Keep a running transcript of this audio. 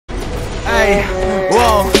Hey,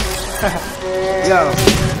 whoa. Yo,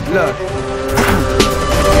 look.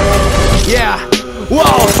 Yeah, whoa.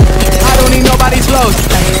 I don't need nobody's flows.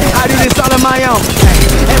 I do this all on my own.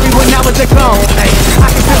 Everyone now is a clone.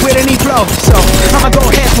 I can fit with any flow, so I'ma go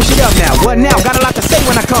ahead and push it up now. What now? Got a lot to say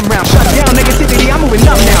when I come round. Shut down negativity, I'm moving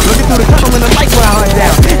up now. Looking through the tunnel when the lights where I hunt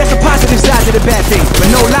down. That's the positive side to the bad things,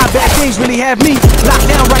 but no lie, bad things really have me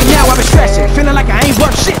locked down right now. I've been stressing, feeling like I ain't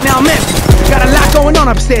worth shit. Now I'm empty. Got a lot going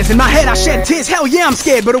on upstairs. In my head I shed tears. Hell yeah, I'm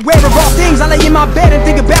scared, but aware of all things, I lay in my bed and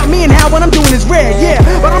think about me and how what I'm doing is rare. Yeah,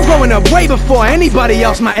 but I'm growing up way before anybody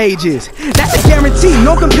else my age is. That's a guarantee,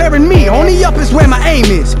 no comparing me. Only up is where my aim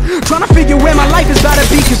is. Trying to figure where my life is about to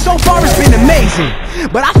be, cause so far it's been amazing.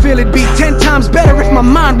 But I feel it'd be 10 times better if my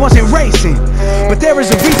mind wasn't racing. But there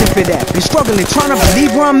is a reason for that. Been struggling, trying to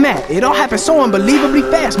believe where I'm at. It all happened so unbelievably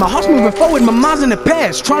fast. My heart's moving forward, my mind's in the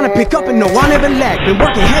past. Trying to pick up and no, I never lack. Been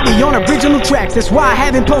working heavy on original tracks. That's why I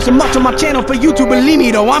haven't posted much on my channel for you to believe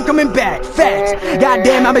me, though I'm coming back. Facts.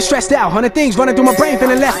 Goddamn, I've been stressed out. 100 things running through my brain,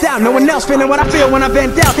 feeling left out. No one else feeling what I feel when I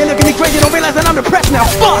vent out. They look at me crazy, don't realize that I'm depressed now.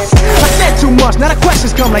 Fuck! I said too much, now the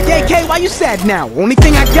questions come like, AK, why you sad now? Only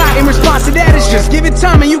thing I got in response to that is just give it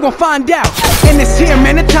time and you gon' find out. And this here,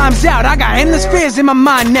 man, the time's out. I got endless fears in my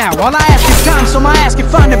mind now. All I ask is time, so my ass can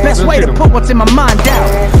find the best way to put what's in my mind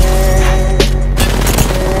out.